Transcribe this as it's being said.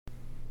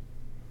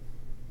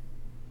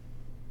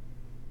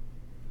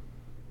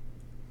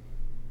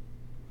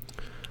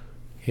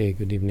Hey,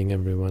 good evening,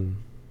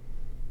 everyone.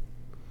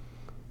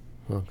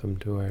 Welcome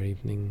to our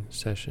evening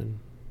session.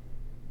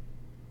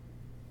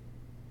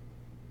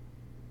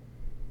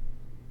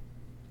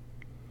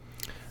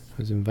 I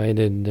was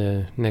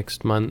invited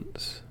next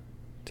month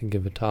to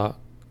give a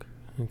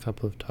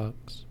couple of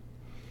talks.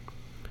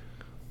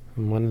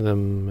 And one of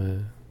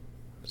them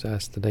was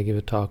asked that I give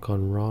a talk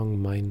on wrong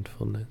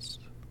mindfulness.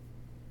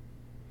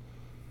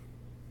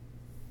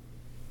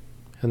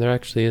 And there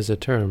actually is a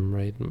term,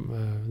 right?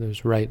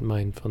 There's right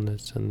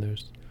mindfulness and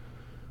there's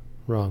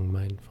wrong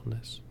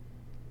mindfulness.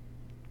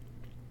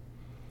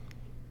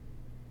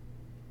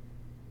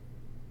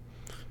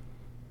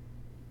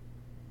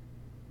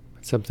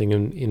 Something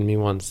in me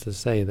wants to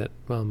say that,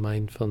 well,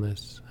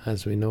 mindfulness,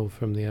 as we know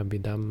from the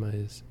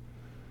Abhidhamma,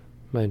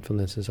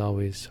 mindfulness is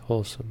always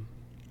wholesome.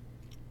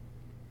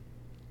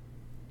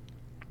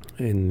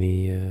 In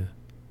the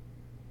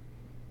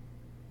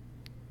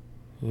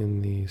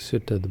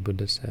sutta, the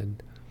Buddha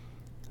said,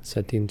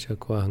 Satincha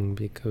kwahang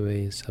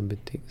bhikkhave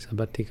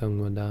sabbatikang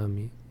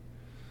vadami.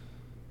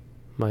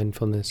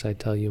 Mindfulness, I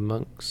tell you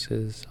monks,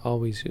 is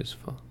always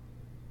useful.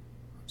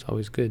 It's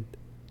always good.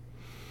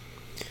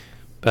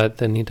 But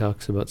then he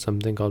talks about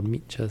something called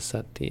miccha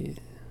sati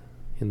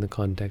in the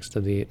context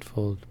of the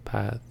Eightfold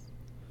Path.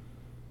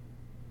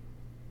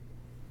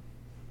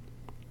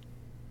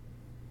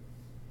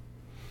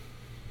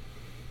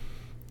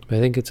 But I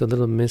think it's a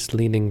little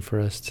misleading for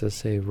us to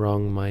say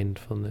wrong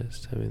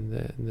mindfulness. I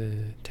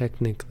mean,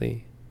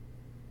 technically,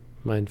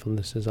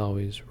 mindfulness is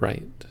always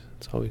right.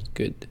 It's always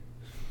good.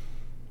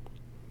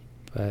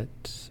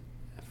 But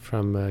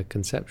from a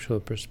conceptual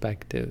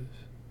perspective,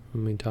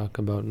 when we talk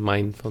about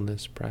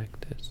mindfulness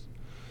practice,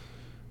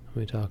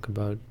 we talk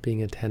about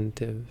being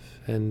attentive,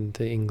 and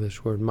the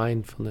English word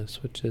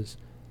mindfulness, which is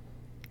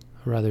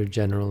a rather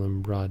general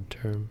and broad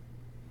term,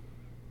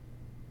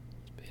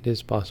 it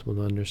is possible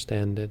to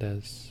understand it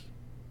as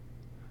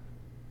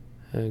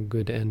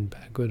good and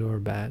bad, good or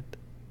bad,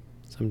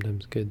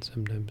 sometimes good,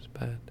 sometimes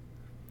bad.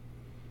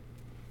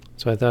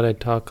 So I thought I'd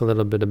talk a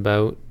little bit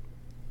about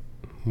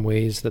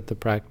ways that the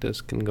practice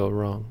can go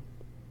wrong.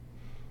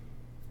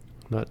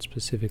 I'm not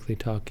specifically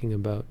talking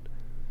about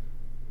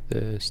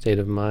the state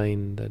of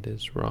mind that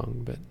is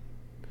wrong, but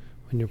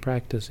when you're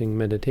practicing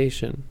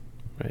meditation,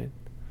 right,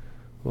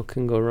 what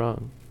can go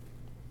wrong?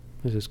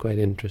 This is quite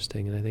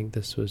interesting, and I think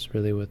this was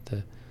really what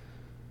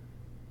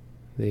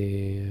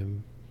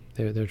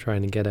they're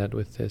trying to get at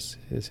with this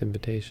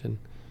invitation.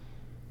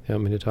 They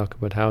want me to talk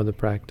about how the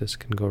practice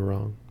can go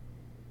wrong.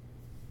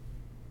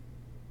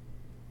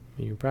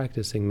 When you're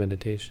practicing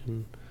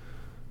meditation,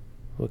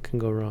 what can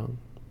go wrong?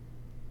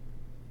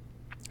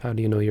 How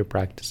do you know you're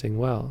practicing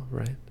well,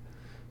 right?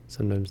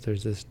 Sometimes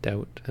there's this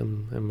doubt,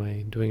 am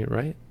I doing it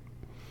right?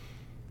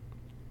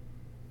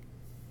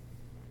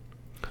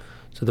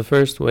 So the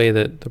first way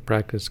that the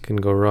practice can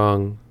go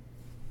wrong,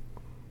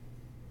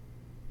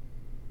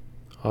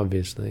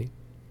 obviously,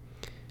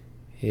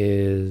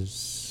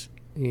 is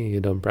you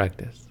don't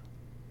practice.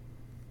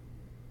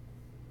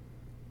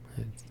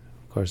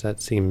 Of course,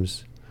 that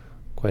seems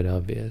quite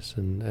obvious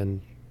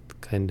and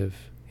kind of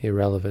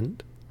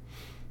irrelevant.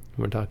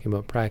 When we're talking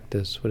about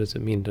practice, what does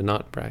it mean to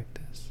not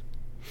practice?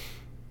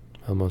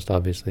 Well, most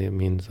obviously it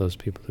means those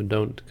people who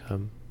don't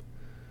come.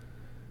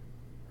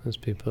 Those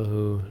people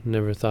who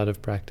never thought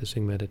of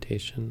practicing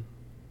meditation.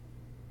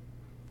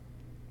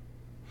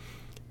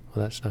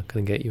 Well, that's not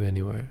going to get you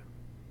anywhere.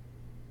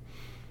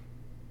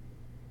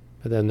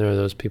 But then there are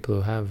those people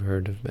who have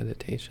heard of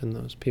meditation,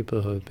 those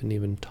people who have been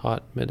even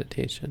taught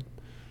meditation,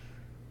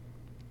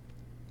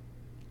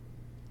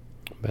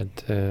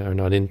 but are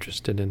not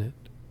interested in it.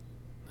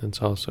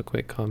 That's also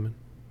quite common.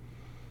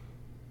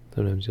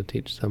 Sometimes you'll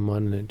teach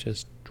someone and it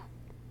just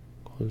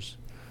goes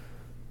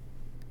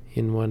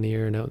in one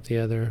ear and out the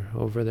other,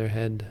 over their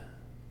head.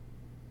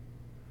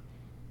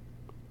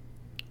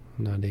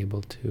 Not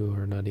able to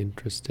or not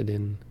interested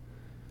in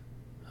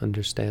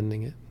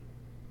understanding it.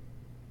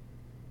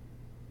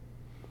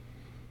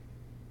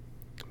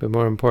 But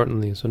more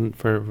importantly, so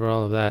for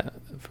all of that,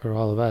 for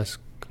all of us,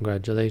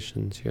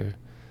 congratulations,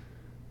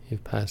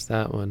 you've passed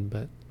that one.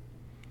 But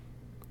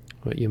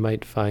what you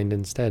might find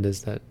instead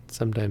is that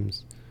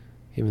sometimes,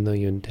 even though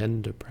you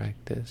intend to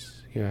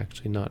practice, you're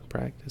actually not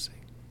practicing.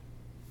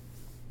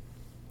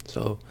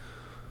 So,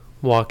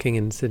 walking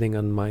and sitting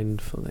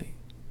unmindfully.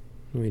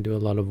 We do a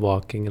lot of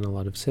walking and a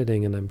lot of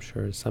sitting, and I'm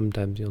sure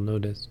sometimes you'll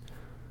notice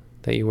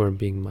that you weren't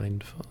being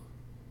mindful,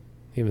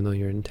 even though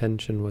your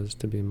intention was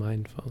to be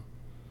mindful.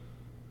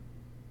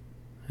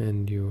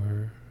 And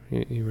you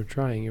were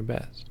trying your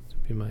best to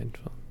be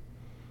mindful.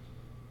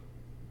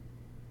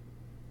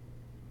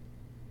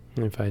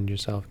 And you find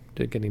yourself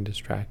getting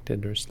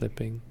distracted or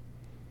slipping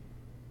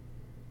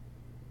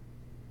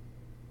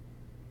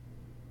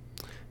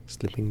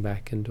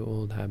back into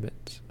old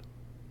habits.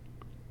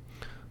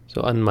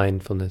 So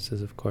unmindfulness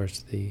is, of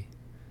course, the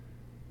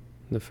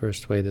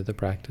first way that the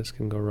practice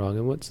can go wrong.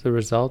 And what's the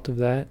result of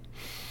that?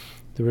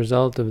 The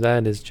result of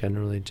that is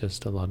generally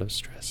just a lot of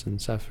stress and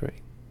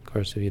suffering. Of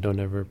course, if you don't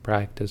ever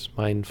practice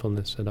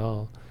mindfulness at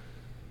all,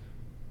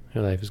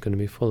 Your life is going to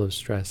be full of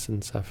stress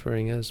and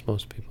suffering, as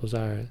most people's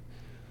are. I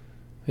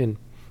mean,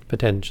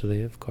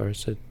 potentially, of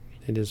course, it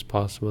is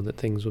possible that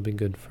things will be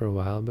good for a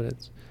while, but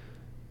it's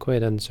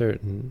quite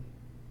uncertain,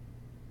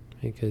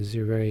 because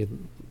you're very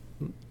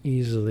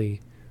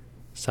easily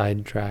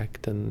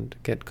sidetracked and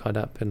get caught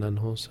up in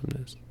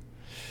unwholesomeness.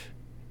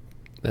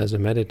 As a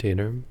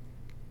meditator,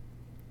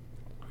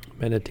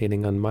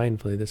 meditating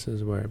unmindfully, this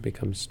is where it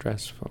becomes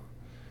stressful.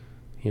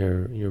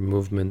 Your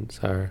movements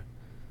are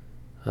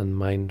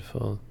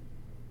unmindful,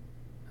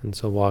 and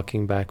so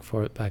walking back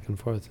and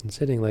forth and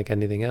sitting like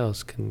anything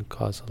else can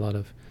cause a lot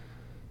of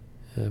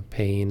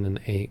pain and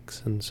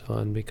aches and so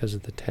on, because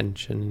of the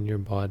tension in your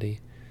body,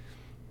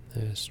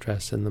 the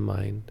stress in the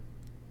mind.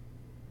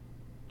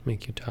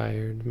 Make you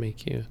tired,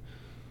 make you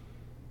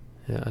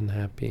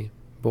unhappy,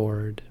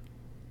 bored.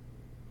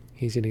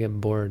 Easy to get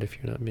bored if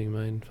you're not being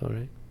mindful,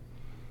 right?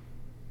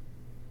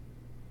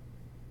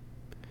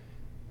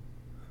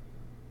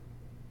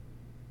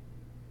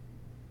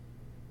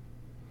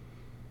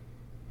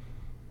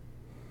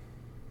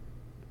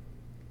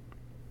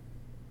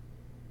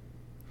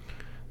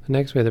 The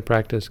next way the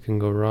practice can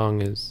go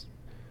wrong is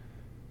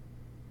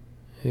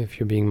if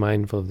you're being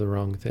mindful of the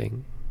wrong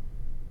thing.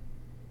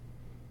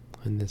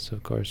 And this,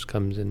 of course,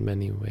 comes in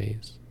many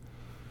ways,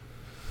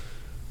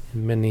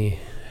 in many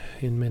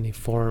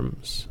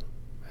forms.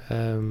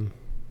 So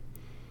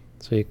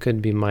you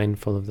could be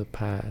mindful of the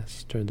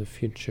past or the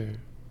future.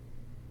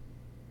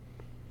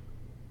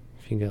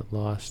 If you get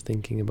lost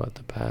thinking about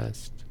the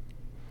past,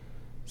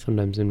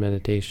 sometimes in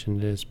meditation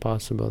it is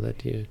possible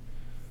that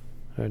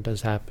or it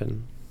does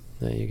happen,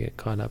 that you get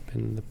caught up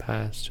in the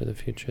past or the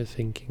future,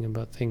 thinking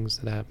about things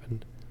that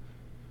happened,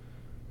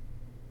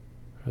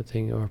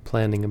 or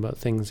planning about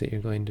things that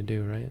you're going to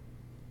do, right?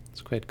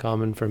 It's quite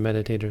common for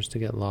meditators to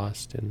get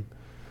lost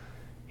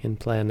in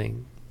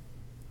planning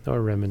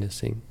or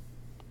reminiscing.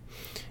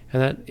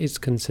 And that is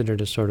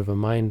considered a sort of a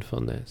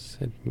mindfulness.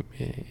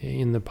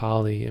 In the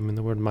Pali,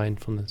 the word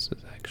mindfulness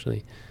is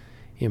actually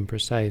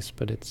imprecise,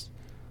 but it's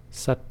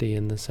sati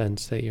in the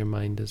sense that your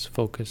mind is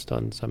focused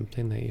on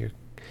something, that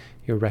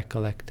you're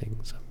recollecting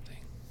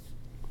something,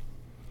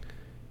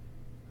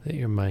 that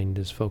your mind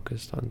is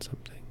focused on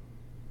something.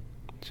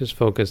 It's just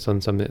focused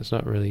on something that's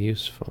not really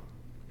useful.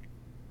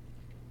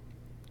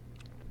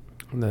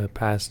 The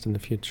past and the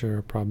future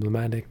are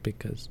problematic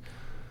because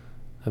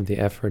of the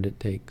effort it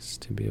takes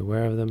to be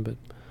aware of them, but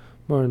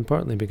more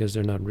importantly because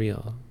they're not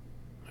real.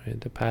 Right?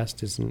 The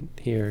past isn't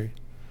here,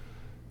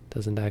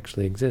 doesn't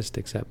actually exist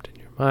except in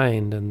your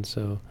mind, and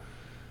so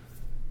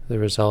the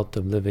result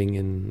of living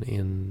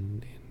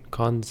in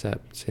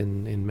concepts,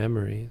 in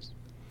memories,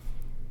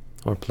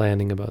 or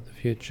planning about the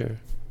future,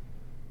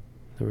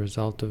 the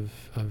result of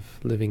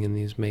living in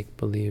these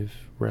make-believe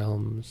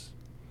realms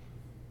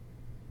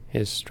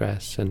is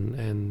stress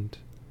and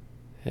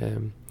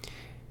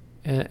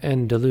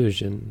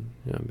delusion,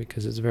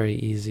 because it's very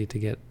easy to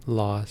get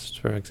lost.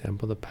 For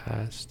example, the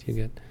past, you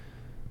get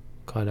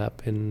caught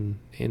up in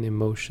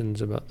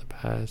emotions about the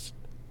past,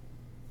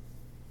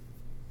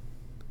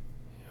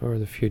 or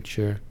the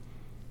future,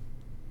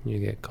 you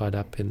get caught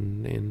up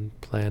in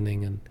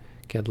planning and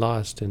get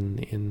lost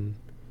in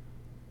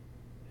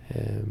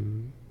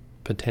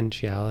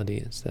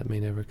potentialities that may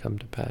never come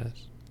to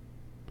pass.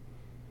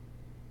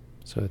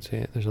 So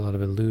there's a lot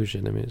of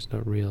illusion. It's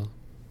not real.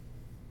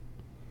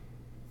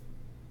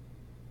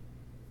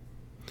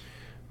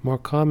 More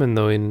common,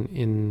 though,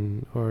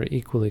 or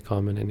equally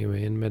common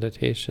anyway, in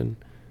meditation,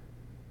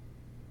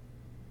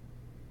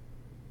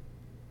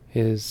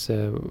 is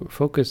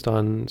focused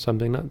on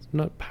something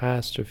not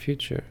past or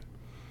future,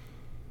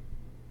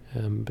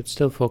 but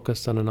still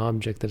focused on an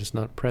object that is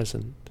not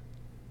present.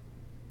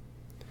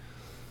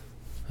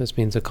 This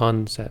means a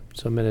concept.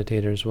 So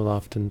meditators will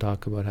often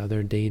talk about how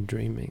they're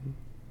daydreaming.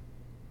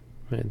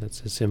 Right?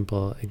 That's a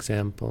simple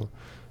example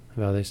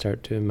of how they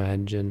start to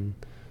imagine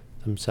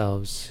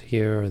themselves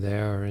here or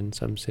there or in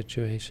some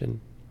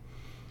situation.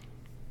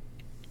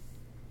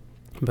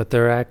 But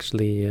there are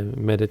actually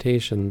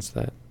meditations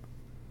that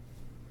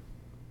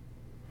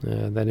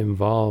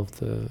involve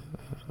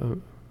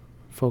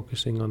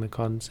focusing on a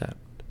concept.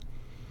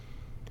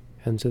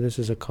 And so this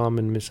is a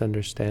common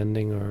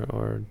misunderstanding,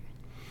 or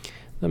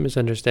not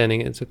misunderstanding,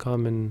 it's a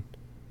common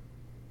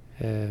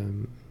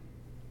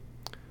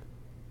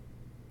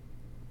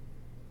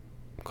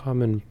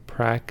common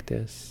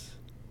practice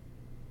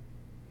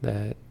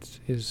that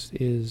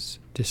is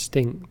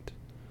distinct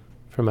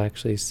from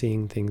actually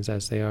seeing things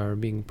as they are,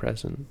 being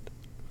present.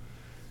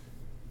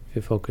 If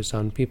you focus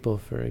on people,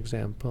 for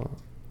example,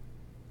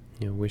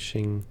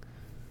 wishing,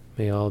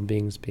 may all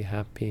beings be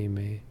happy,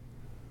 may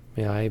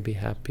I be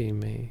happy,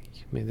 may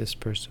this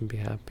person be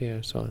happy,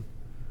 or so on.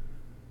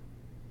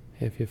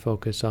 If you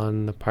focus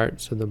on the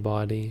parts of the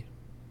body,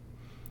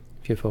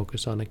 if you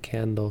focus on a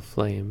candle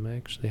flame, I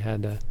actually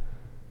had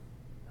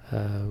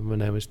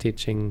when I was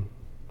teaching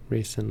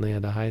recently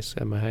at my high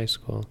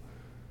school,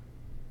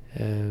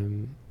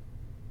 one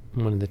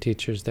of the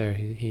teachers there,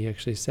 he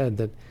actually said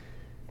that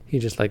he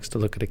just likes to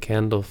look at a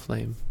candle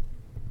flame.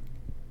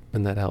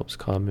 And that helps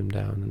calm him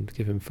down and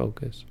give him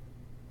focus.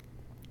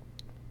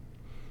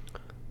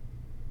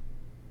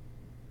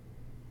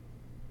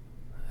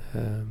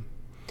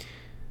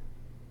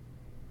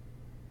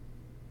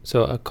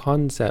 So a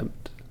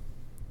concept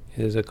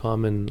is a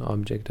common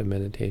object of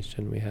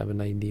meditation. We have an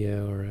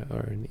idea or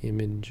an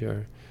image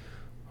or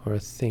a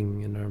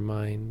thing in our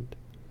mind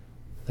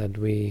that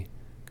we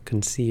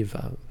conceive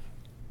of,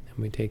 and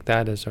we take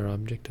that as our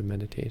object of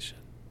meditation,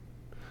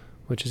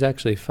 which is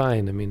actually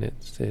fine. I mean,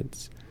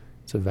 it's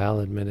a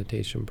valid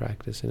meditation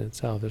practice in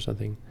itself. There's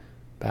nothing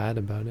bad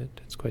about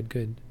it. It's quite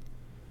good.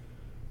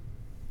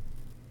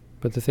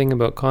 But the thing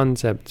about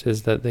concepts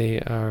is that they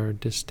are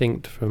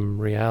distinct from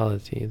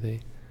reality.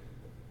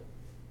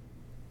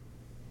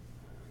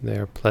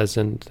 They're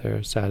pleasant,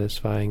 they're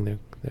satisfying,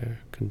 they're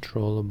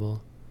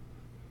controllable,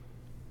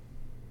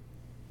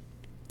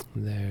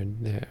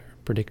 they're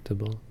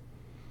predictable.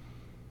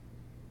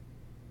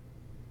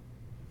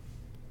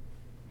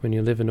 When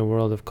you live in a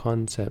world of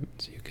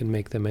concepts, you can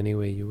make them any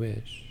way you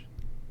wish.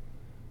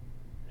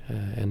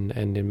 And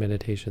in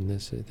meditation,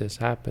 this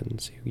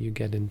happens. You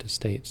get into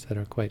states that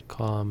are quite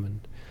calm,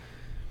 and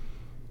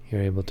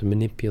you're able to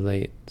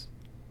manipulate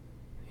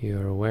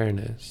your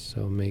awareness.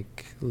 So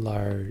make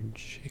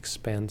large,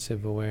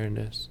 expansive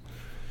awareness,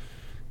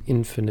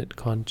 infinite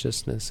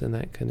consciousness, and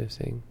that kind of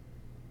thing.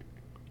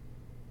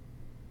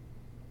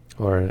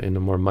 Or in a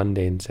more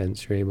mundane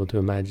sense, you're able to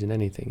imagine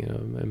anything.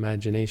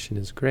 Imagination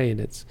is great.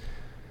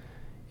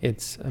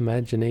 It's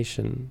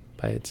imagination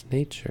by its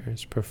nature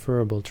is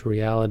preferable to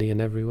reality in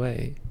every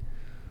way.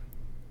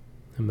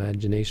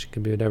 Imagination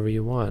can be whatever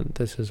you want.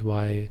 This is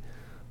why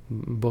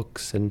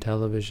books and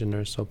television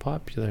are so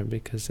popular,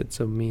 because it's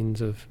a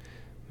means of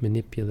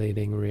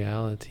manipulating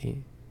reality,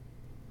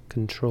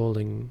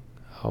 controlling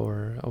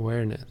our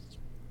awareness.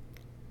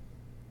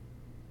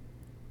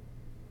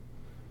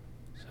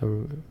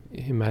 So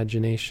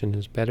imagination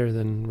is better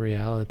than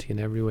reality in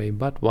every way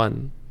but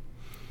one.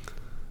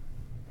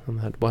 And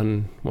that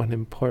one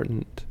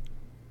important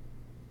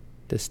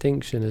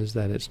distinction is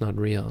that it's not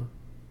real.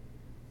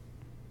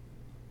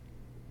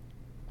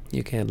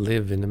 You can't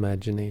live in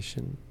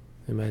imagination.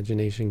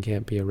 Imagination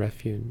can't be a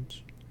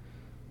refuge.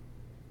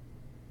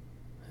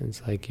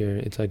 It's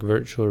like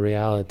virtual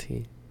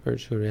reality.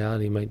 Virtual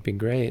reality might be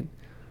great,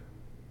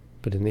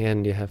 but in the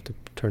end you have to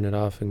turn it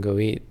off and go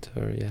eat,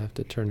 or you have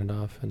to turn it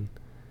off and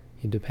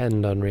you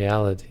depend on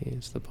reality,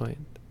 is the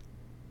point.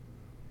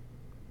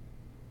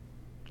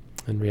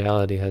 And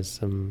reality has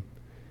some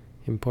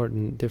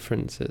important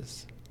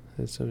differences.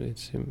 It's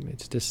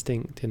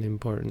distinct in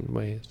important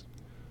ways.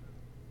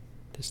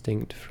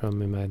 Distinct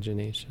from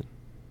imagination.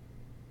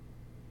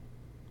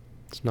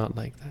 It's not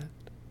like that.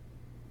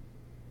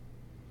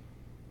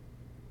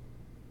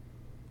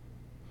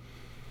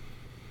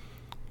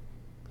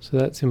 So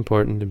that's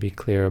important to be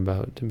clear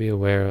about, to be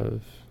aware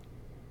of,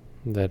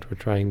 that we're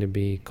trying to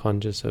be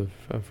conscious of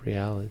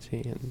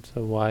reality. And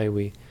so why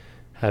we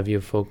have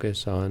you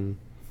focus on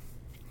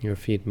your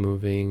feet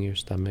moving, your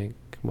stomach,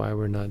 why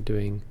we're not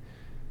doing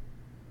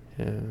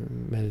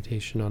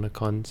meditation on a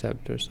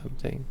concept or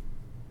something,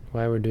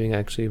 why we're doing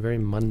actually very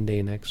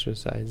mundane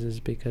exercises,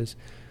 because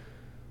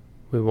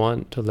we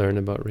want to learn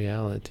about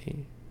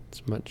reality.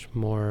 It's much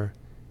more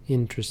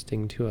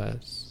interesting to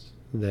us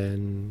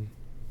than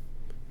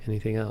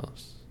anything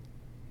else.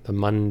 The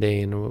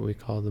mundane, or what we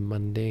call the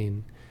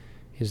mundane,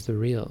 is the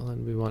real,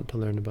 and we want to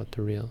learn about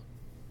the real.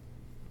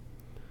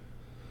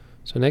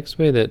 So next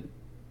way that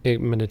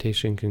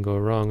meditation can go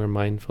wrong, or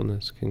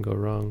mindfulness can go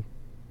wrong.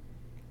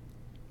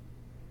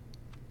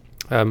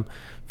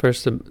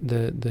 First,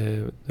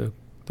 the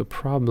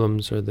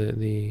problems, or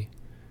the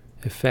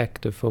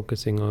effect of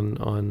focusing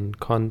on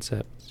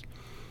concepts.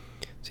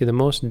 See, the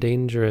most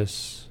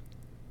dangerous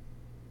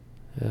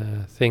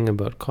thing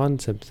about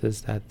concepts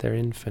is that they're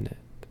infinite.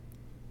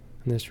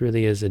 And this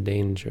really is a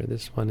danger.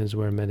 This one is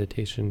where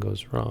meditation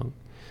goes wrong.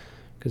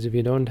 Because if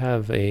you don't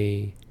have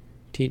a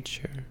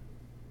teacher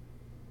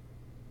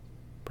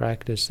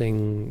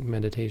practicing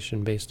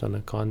meditation based on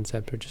a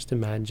concept, or just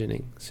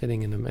imagining,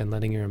 sitting and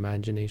letting your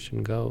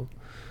imagination go,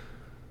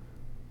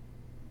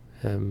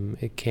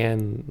 it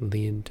can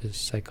lead to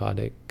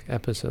psychotic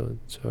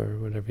episodes, or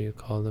whatever you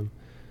call them,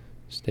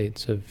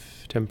 states of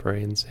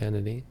temporary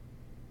insanity.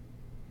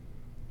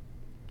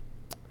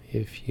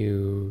 If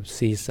you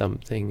see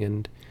something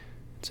and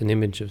it's an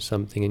image of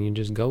something, and you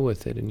just go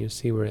with it and you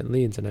see where it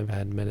leads, and I've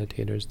had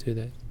meditators do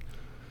that.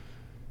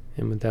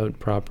 And without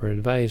proper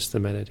advice, the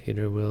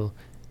meditator will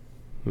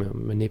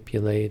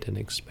manipulate and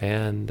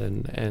expand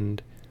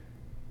and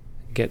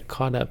get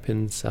caught up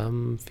in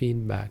some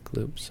feedback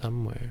loop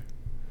somewhere.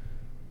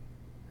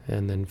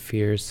 And then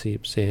fear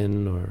seeps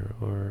in,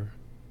 or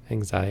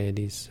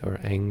anxieties, or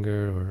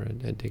anger, or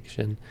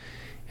addiction,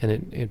 and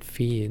it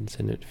feeds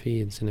and it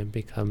feeds, and it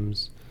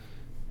becomes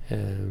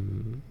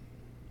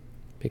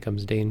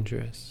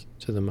dangerous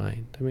to the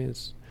mind. I mean,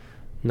 it's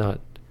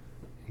not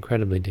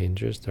incredibly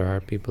dangerous. There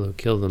are people who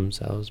kill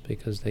themselves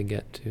because they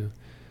get to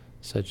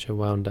such a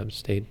wound up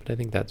state, but I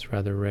think that's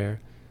rather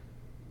rare.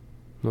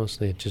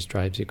 Mostly it just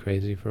drives you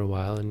crazy for a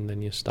while, and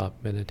then you stop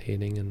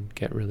meditating and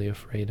get really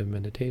afraid of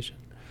meditation.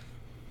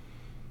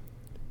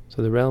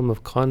 So the realm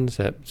of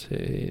concepts,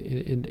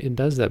 it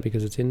does that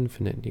because it's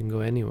infinite. You can go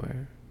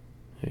anywhere.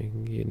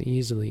 You can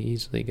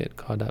easily get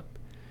caught up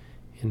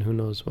in who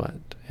knows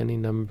what, any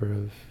number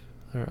of,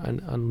 or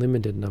an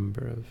unlimited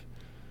number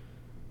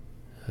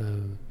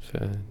of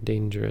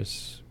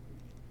dangerous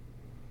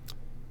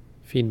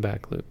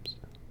feedback loops.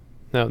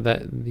 Now,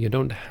 that you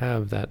don't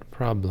have that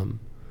problem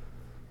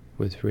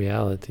with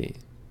reality.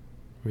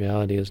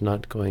 Reality is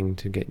not going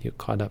to get you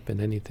caught up in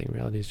anything.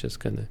 Reality is just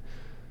going to,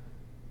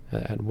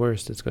 at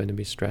worst, it's going to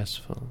be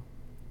stressful.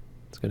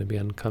 It's going to be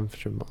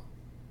uncomfortable.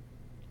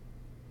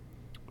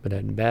 But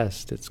at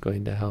best, it's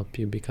going to help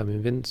you become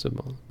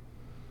invincible.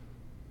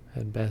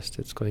 At best,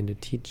 it's going to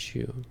teach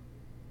you.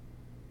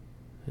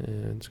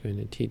 It's going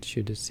to teach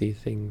you to see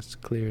things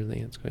clearly.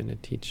 It's going to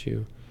teach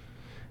you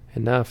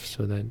enough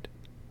so that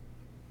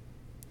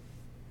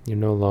you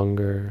no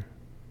longer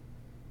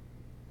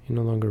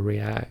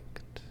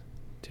react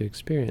to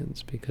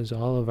experience, because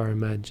all of our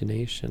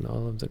imagination,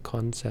 all of the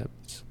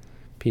concepts,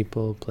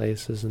 people,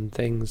 places, and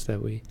things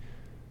that we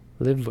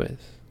live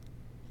with,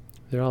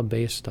 they're all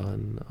based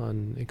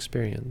on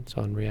experience,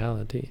 on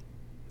reality.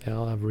 They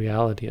all have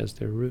reality as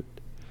their root.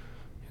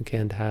 You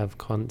can't have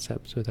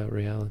concepts without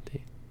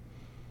reality.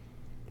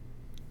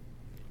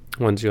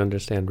 Once you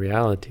understand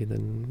reality,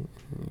 then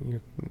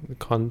the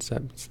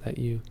concepts that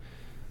you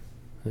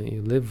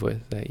live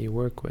with, that you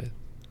work with,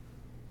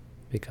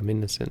 become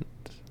innocent,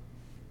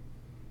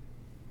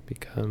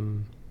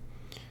 become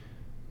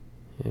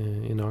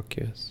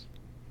innocuous.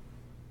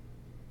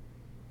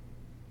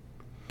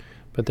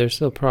 But there's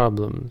still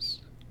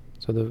problems.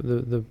 So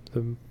the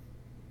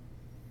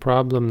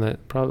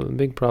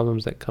big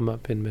problems that come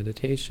up in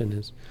meditation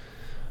is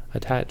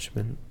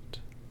attachment.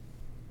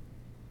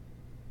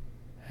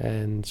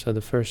 And so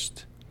the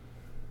first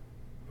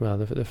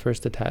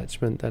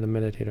attachment that a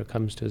meditator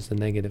comes to is the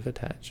negative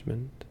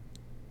attachment.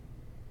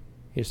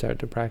 You start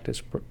to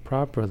practice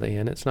properly,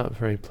 and it's not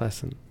very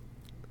pleasant.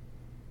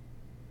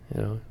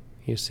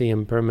 You see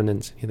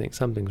impermanence, and you think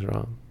something's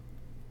wrong.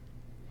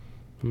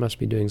 I must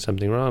be doing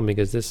something wrong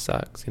because this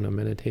sucks.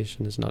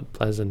 Meditation is not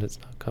pleasant. It's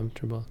not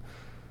comfortable.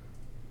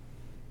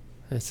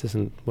 This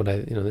isn't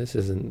this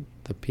isn't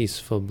the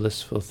peaceful,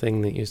 blissful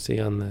thing that you see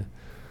you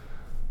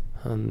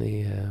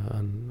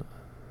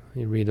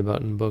read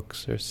about in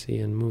books or see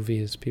in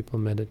movies, people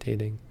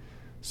meditating,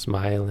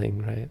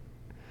 smiling, right?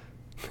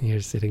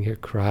 You're sitting here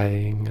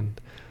crying and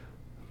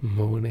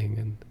moaning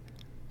and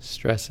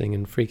stressing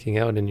and freaking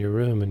out in your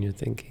room, and you're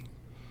thinking,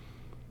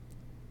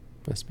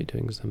 must be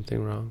doing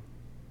something wrong.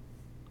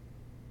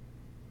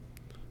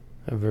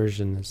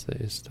 Aversion is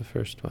the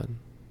first one.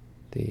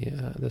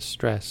 The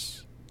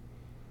stress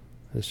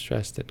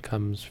that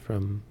comes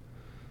from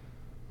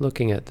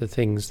looking at the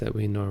things that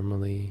we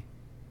normally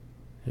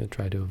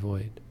try to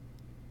avoid.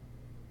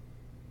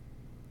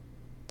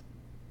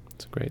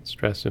 It's a great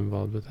stress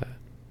involved with that.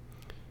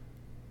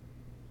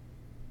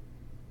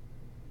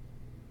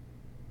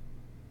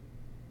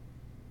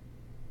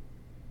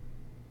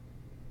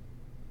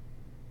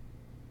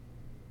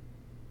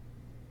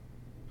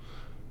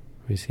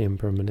 We see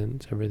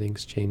impermanence,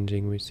 everything's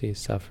changing, we see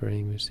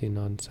suffering, we see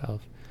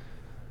non-self.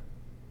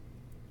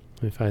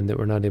 We find that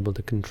we're not able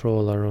to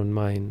control our own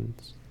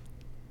minds.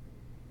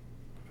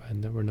 We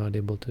find that we're not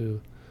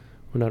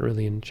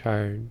really in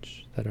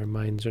charge, that our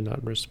minds are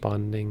not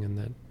responding, and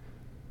that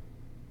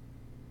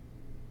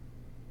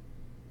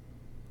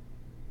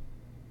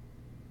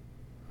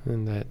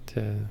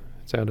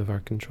it's out of our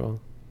control.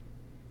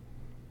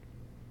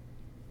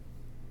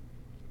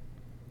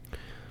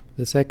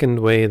 The second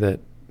way that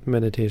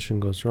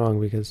meditation goes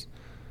wrong, because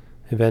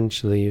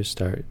eventually you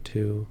start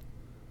to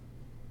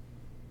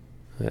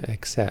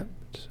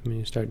accept.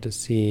 You start to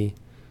see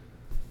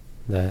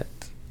that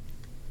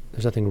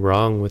there's nothing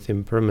wrong with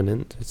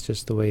impermanence. It's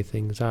just the way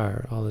things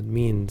are. All it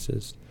means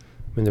is,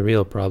 the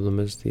real problem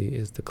is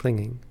the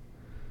clinging.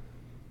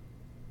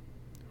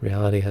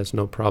 Reality has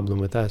no problem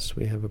with us.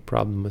 We have a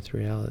problem with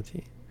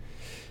reality.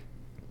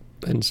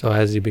 And so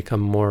as you become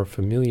more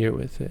familiar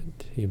with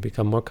it, you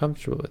become more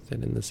comfortable with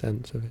it in the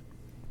sense of it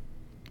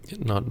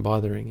not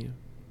bothering you.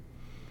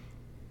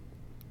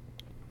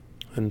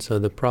 And so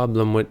the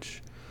problem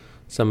which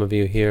some of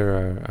you here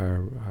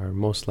are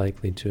most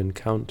likely to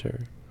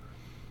encounter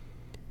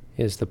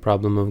is the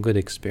problem of good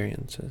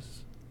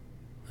experiences.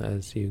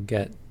 As you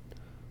get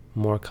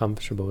more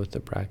comfortable with the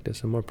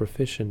practice and more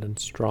proficient and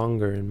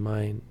stronger in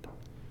mind,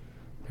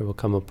 there will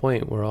come a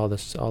point where all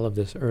of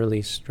this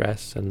early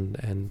stress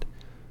and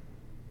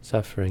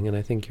suffering, and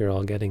I think you're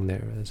all getting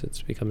there as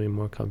it's becoming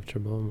more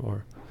comfortable,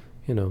 or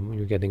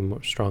you're getting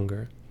more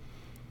stronger,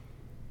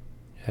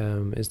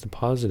 is the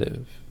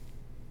positive.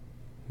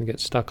 You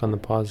get stuck on the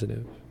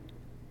positive.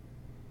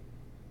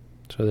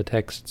 So the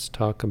texts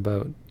talk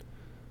about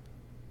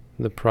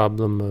the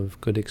problem of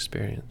good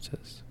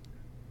experiences.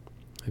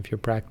 If you're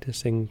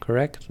practicing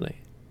correctly,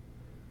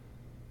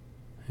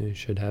 you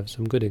should have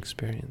some good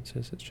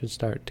experiences. It should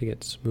start to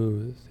get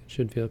smooth. It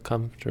should feel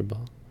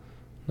comfortable,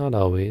 Not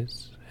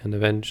always, and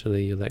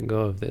eventually you let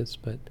go of this,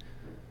 but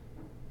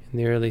in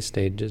the early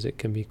stages it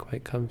can be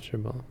quite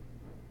comfortable.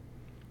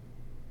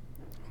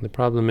 The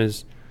problem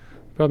is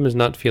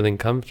not feeling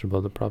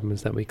comfortable, the problem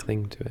is that we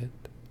cling to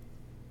it.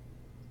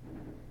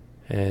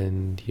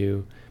 And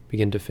you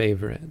begin to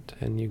favor it,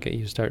 and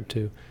you start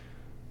to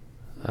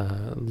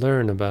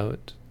learn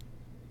about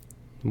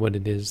what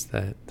it is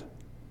that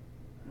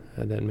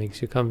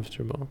makes you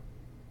comfortable.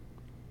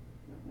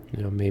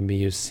 Maybe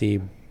you see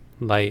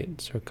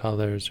lights or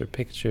colors or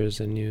pictures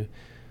and you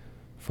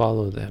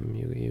follow them.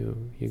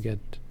 You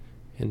get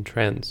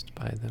entranced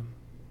by them,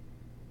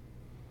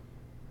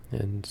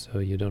 and so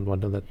you don't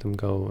want to let them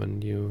go,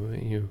 and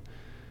you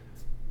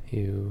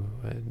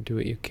do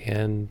what you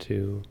can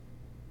to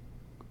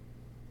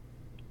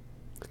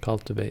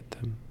cultivate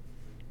them.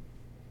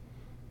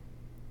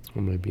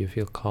 Or maybe you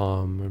feel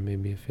calm, or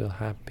maybe you feel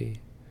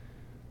happy,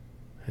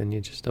 and you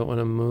just don't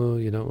want to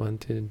move, you don't want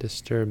to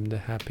disturb the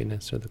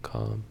happiness or the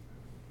calm,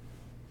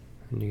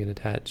 and you get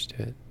attached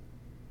to it.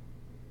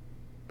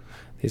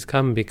 These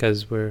come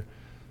because we're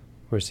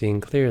seeing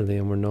clearly,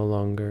 and we're no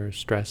longer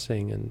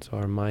stressing, and so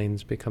our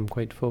minds become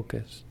quite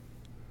focused.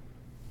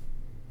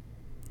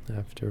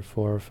 After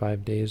 4 or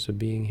 5 days of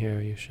being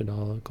here, you should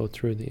all go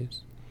through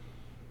these.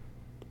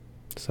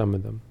 Some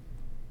of them.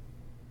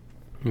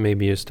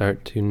 Maybe you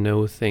start to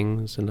know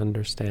things and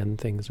understand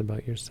things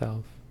about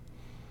yourself.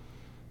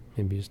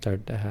 Maybe you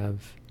start to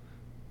have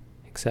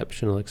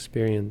exceptional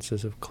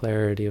experiences of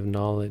clarity of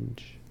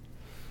knowledge.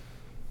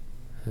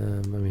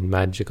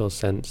 Magical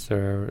sense.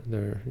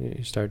 You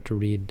start to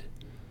read,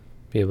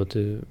 be able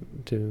to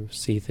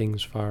see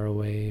things far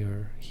away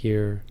or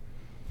hear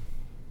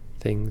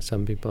things.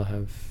 Some people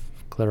have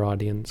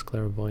clairaudience,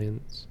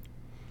 clairvoyance.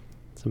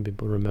 Some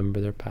people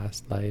remember their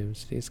past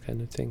lives, these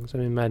kind of things.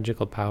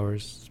 Magical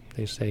powers,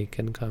 they say,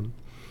 can come,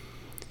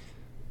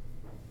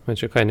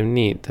 which are kind of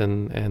neat.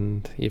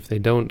 And if they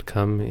don't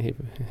come,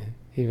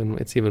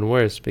 it's even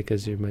worse,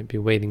 because you might be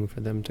waiting for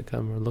them to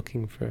come or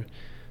looking for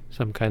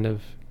some kind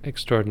of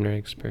extraordinary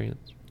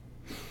experience.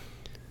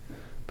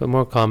 But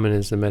more common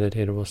is the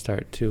meditator will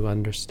start to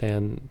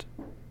understand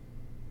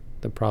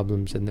the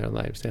problems in their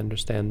lives. They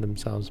understand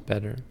themselves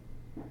better.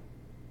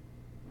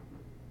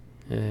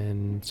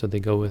 And so they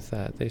go with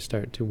that. They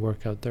start to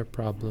work out their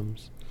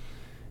problems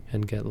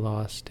and get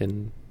lost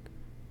in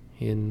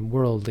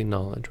worldly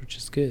knowledge, which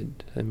is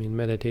good.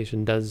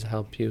 Meditation does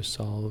help you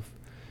solve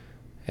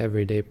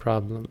everyday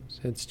problems.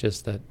 It's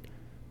just that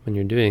when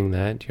you're doing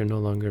that, you're no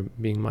longer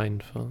being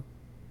mindful.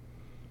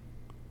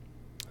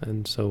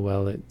 And so,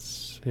 while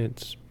it's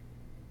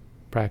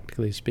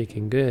practically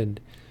speaking good,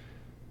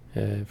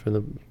 from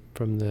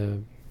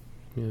the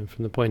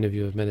point of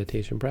view of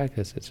meditation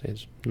practice,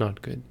 it's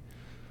not good.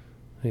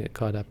 I get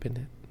caught up in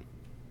it.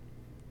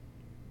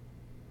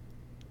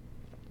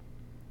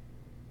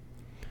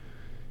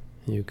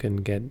 You can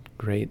get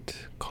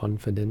great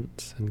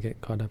confidence and get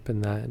caught up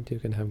in that. You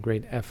can have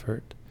great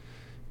effort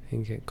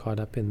and get caught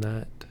up in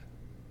that.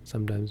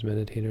 Sometimes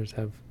meditators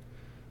have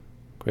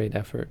great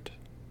effort,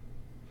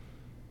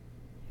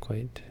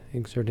 quite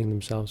exerting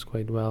themselves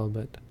quite well,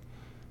 but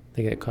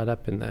they get caught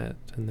up in that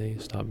and they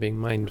stop being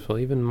mindful.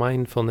 Even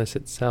mindfulness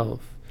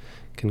itself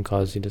can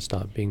cause you to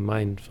stop being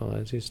mindful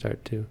as you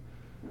start to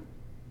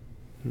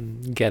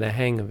get a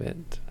hang of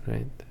it,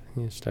 right?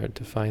 You start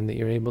to find that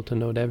you're able to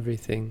note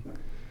everything.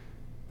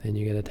 Then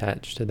you get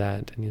attached to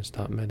that and you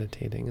stop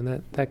meditating.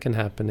 And that can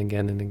happen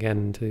again and again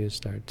until it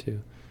starts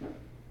to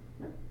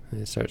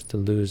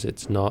lose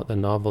the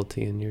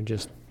novelty, and you're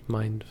just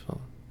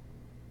mindful.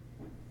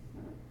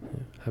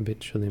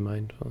 Habitually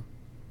mindful.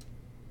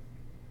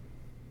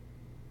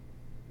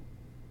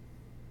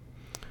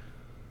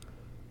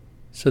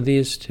 So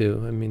these two,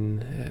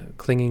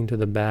 clinging to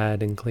the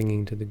bad and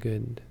clinging to the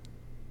good.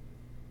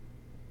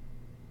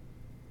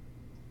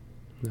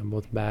 Now,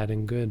 both bad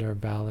and good are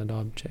valid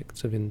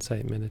objects of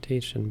insight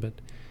meditation, but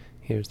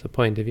here's the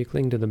point. If you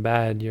cling to the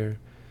bad, you're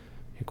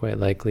quite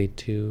likely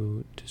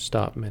to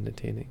stop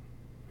meditating.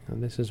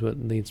 And this is what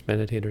leads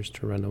meditators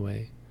to run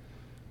away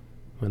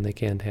when they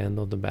can't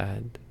handle the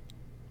bad,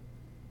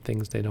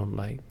 things they don't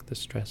like, the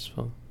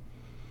stressful.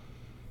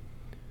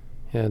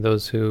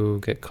 Those who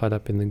get caught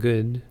up in the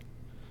good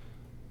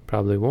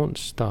probably won't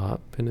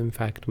stop, and in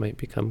fact might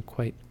become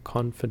quite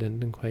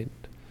confident and quite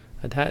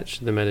attached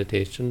to the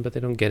meditation, but they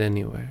don't get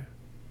anywhere.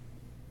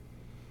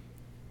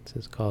 This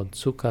is called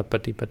Sukha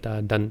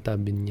Patipata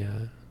Danta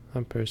Binya,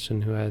 a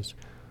person who has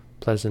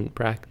pleasant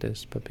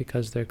practice, but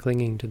because they're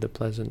clinging to the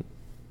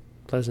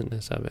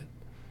pleasantness of it,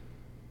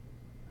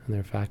 and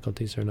their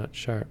faculties are not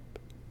sharp,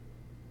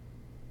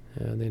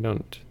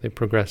 they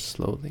progress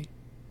slowly.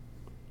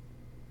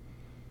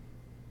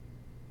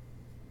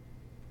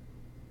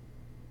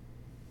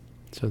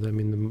 So,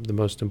 the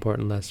most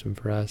important lesson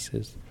for us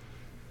is,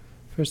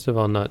 first of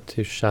all, not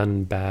to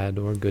shun bad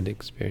or good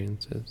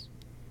experiences.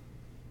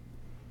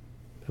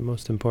 But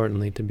most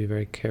importantly, to be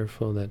very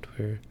careful that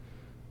we're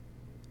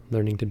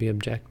learning to be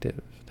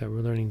objective, that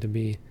we're learning to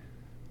be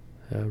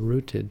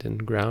rooted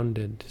and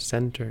grounded,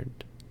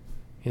 centered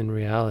in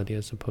reality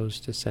as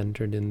opposed to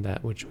centered in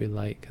that which we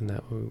like and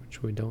that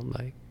which we don't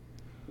like.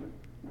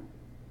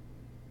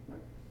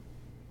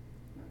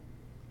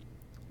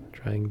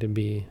 Trying to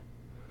be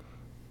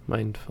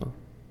mindful,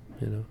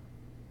 you know.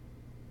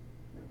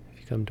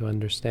 If you come to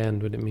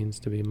understand what it means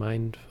to be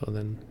mindful,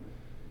 then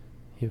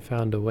you've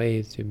found a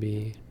way to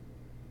be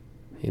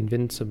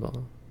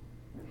invincible.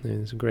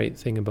 And the great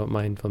thing about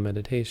mindful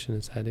meditation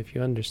is that if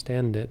you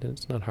understand it, and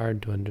it's not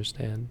hard to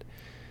understand,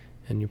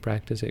 and you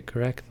practice it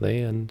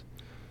correctly, and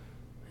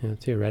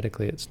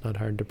theoretically it's not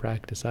hard to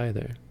practice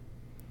either.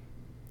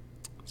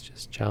 It's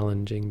just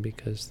challenging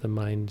because the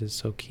mind is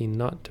so keen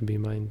not to be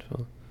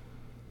mindful.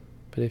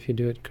 But if you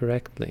do it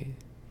correctly,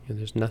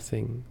 there's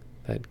nothing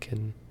that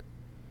can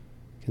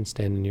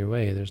stand in your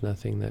way. There's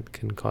nothing that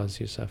can cause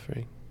you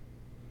suffering.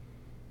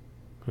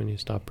 When you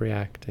stop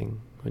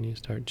reacting, when you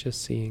start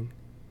just seeing,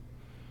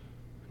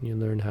 when you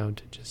learn how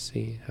to just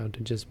see, how to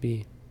just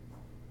be.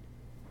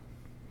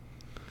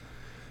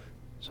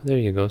 So there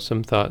you go,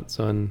 some thoughts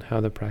on how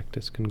the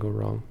practice can go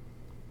wrong.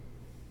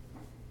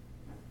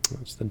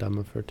 That's the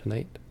Dhamma for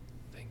tonight.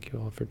 Thank you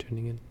all for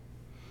tuning in.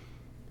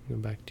 Go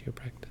back to your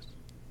practice.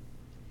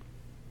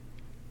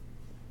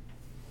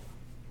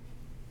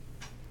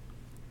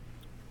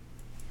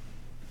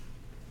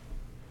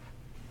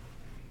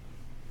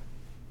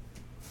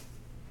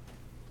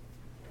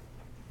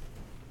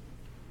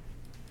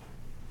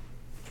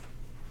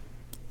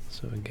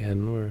 So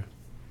again,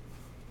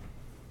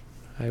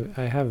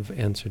 I have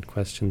answered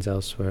questions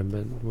elsewhere,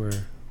 but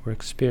we're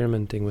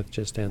experimenting with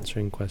just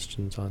answering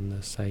questions on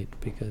the site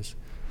because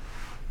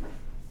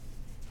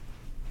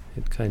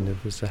it kind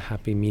of is a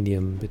happy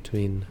medium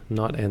between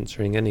not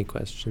answering any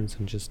questions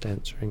and just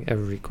answering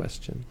every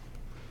question.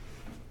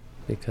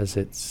 Because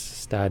it's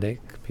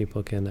static,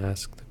 people can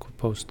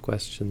post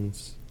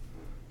questions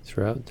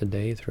throughout the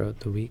day,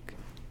 throughout the week,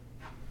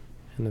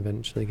 and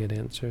eventually get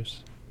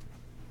answers.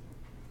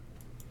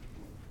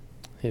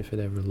 If it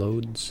ever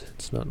loads,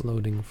 it's not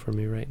loading for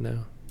me right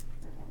now.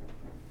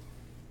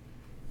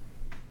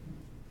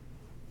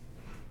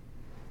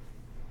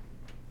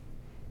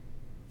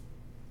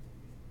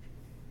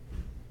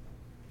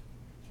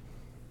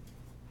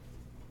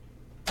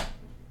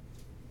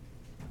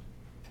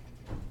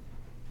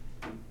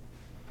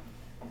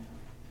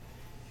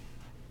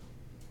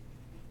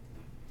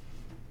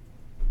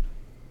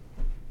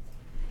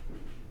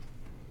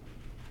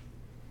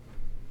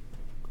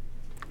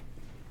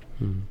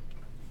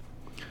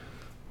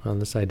 Well,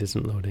 the site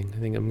isn't loading. I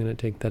think I'm going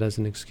to take that as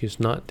an excuse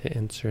not to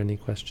answer any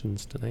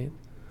questions tonight.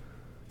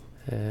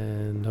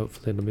 And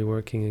hopefully it'll be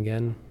working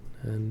again,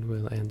 and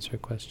we'll answer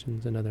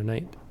questions another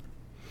night.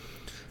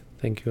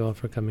 Thank you all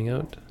for coming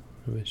out.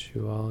 I wish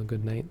you all a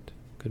good night,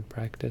 good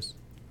practice,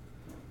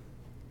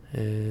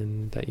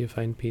 and that you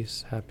find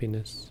peace,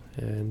 happiness,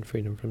 and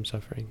freedom from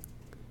suffering.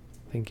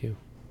 Thank you.